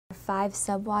5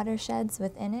 sub-watersheds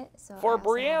within it. For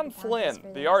Brianne Flynn,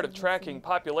 the art of tracking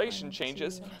population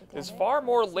changes is far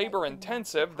more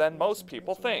labor-intensive than most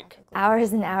people think.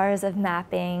 Hours and hours of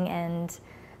mapping and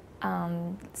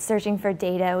searching for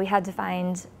data. We had to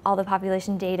find all the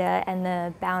population data and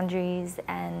the boundaries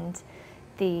and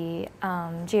the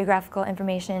geographical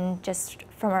information just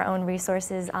from our own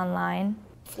resources online.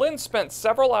 Flynn spent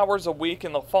several hours a week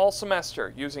in the fall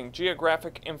semester using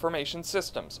Geographic Information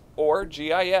Systems, or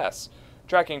GIS,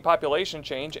 tracking population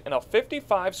change in a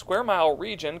 55 square mile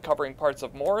region covering parts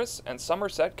of Morris and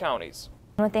Somerset counties.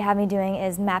 What they have me doing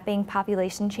is mapping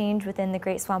population change within the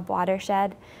Great Swamp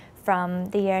watershed from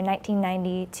the year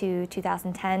 1990 to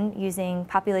 2010 using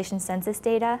population census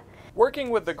data. Working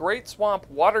with the Great Swamp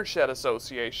Watershed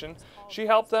Association, she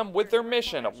helped them with their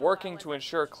mission of working to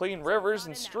ensure clean rivers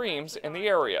and streams in the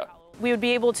area. We would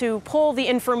be able to pull the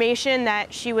information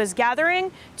that she was gathering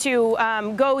to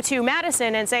go to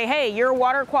Madison and say, hey, your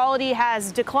water quality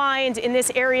has declined in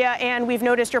this area and we've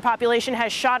noticed your population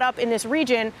has shot up in this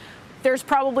region. There's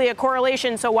probably a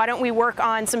correlation, so why don't we work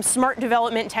on some smart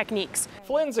development techniques?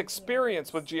 Flynn's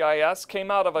experience with GIS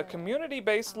came out of a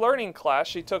community-based learning class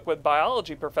she took with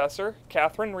biology professor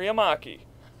Catherine Riamaki.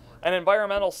 An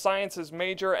environmental sciences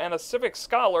major and a civic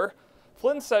scholar,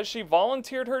 Flynn says she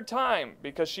volunteered her time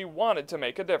because she wanted to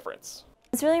make a difference.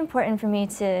 It's really important for me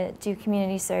to do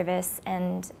community service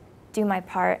and do my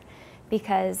part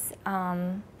because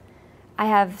I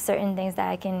have certain things that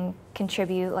I can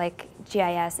contribute, like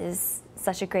GIS is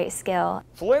such a great skill.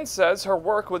 Flynn says her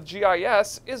work with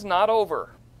GIS is not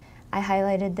over. I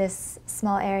highlighted this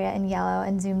small area in yellow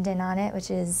and zoomed in on it, which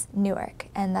is Newark,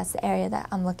 and that's the area that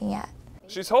I'm looking at.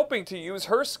 She's hoping to use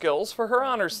her skills for her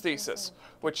honors thesis,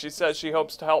 which she says she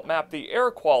hopes to help map the air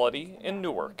quality in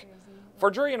Newark. For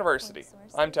Drury University,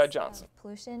 I'm Ted Johnsen.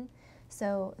 Pollution,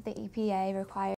 so the EPA requires